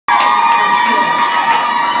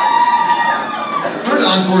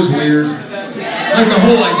Encore's weird. Like the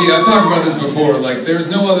whole idea, I've talked about this before, like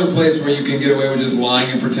there's no other place where you can get away with just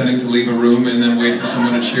lying and pretending to leave a room and then wait for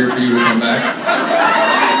someone to cheer for you to come back.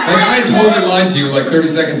 Like I totally lied to you like 30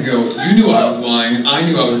 seconds ago. You knew I was lying, I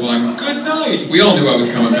knew I was lying. Good night! We all knew I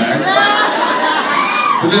was coming back.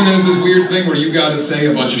 But then there's this weird thing where you gotta say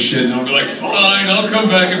a bunch of shit and I'll be like, fine, I'll come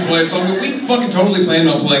back and play. So we fucking totally planned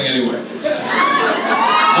on playing anyway.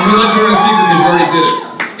 I'm gonna let you in a secret because you already did it.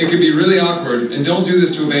 It could be really awkward, and don't do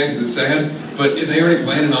this to a band because it's sad, but if they already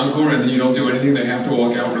planned an encore and then you don't do anything, they have to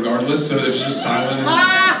walk out regardless, so it's just silent.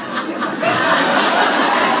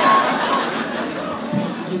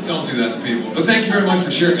 Don't do that to people. But thank you very much for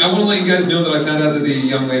cheering. I want to let you guys know that I found out that the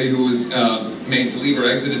young lady who was made to leave or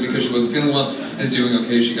exited because she wasn't feeling well is doing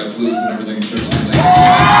okay. She got fluids and everything. So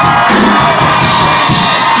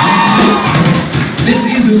this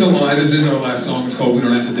isn't a lie. This is our last song. It's called We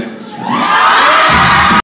Don't Have to Dance.